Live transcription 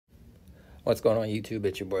What's going on YouTube?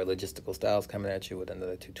 It's your boy Logisticalstyles coming at you with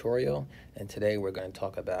another tutorial, and today we're going to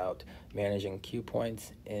talk about managing cue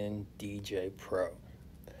points in DJ Pro.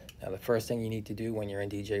 Now the first thing you need to do when you're in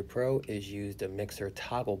DJ Pro is use the mixer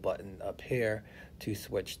toggle button up here to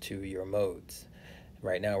switch to your modes.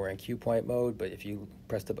 Right now we're in cue point mode, but if you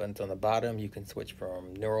press the buttons on the bottom you can switch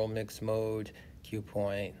from neural mix mode, cue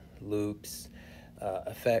point, loops,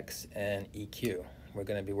 effects, and EQ. We're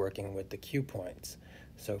going to be working with the cue points.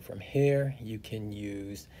 So from here you can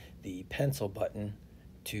use the pencil button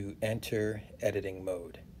to enter editing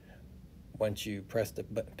mode. Once you press the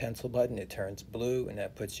pencil button, it turns blue and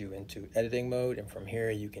that puts you into editing mode, and from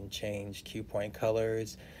here you can change cue point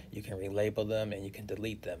colors, you can relabel them, and you can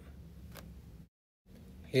delete them.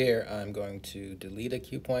 Here I'm going to delete a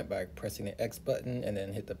cue point by pressing the X button and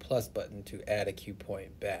then hit the plus button to add a cue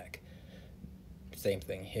point back. Same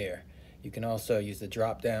thing here. You can also use the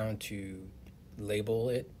drop down to label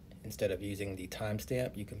it. Instead of using the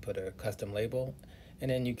timestamp, you can put a custom label, and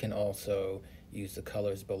then you can also use the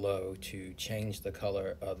colors below to change the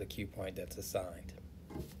color of the cue point that's assigned.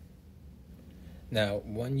 Now,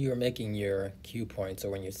 when you're making your cue points or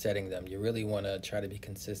when you're setting them, you really want to try to be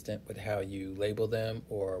consistent with how you label them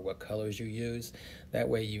or what colors you use. That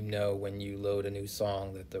way you know when you load a new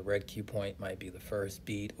song that the red cue point might be the first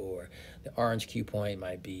beat or the orange cue point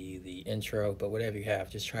might be the intro, but whatever you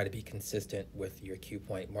have, just try to be consistent with your cue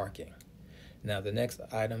point marking. Now the next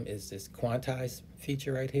item is this quantize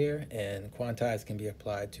feature right here, and quantize can be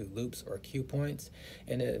applied to loops or cue points,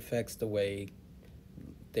 and it affects the way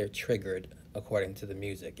they're triggered according to the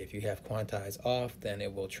music. If you have quantize off, then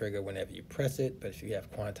it will trigger whenever you press it, but if you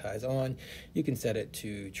have quantize on, you can set it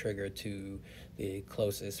to trigger to the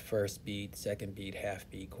closest first beat, second beat, half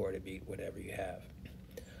beat, quarter beat, whatever you have.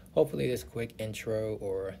 Hopefully this quick intro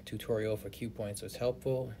or tutorial for cue points was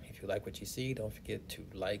helpful. If you like what you see, don't forget to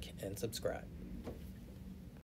like and subscribe.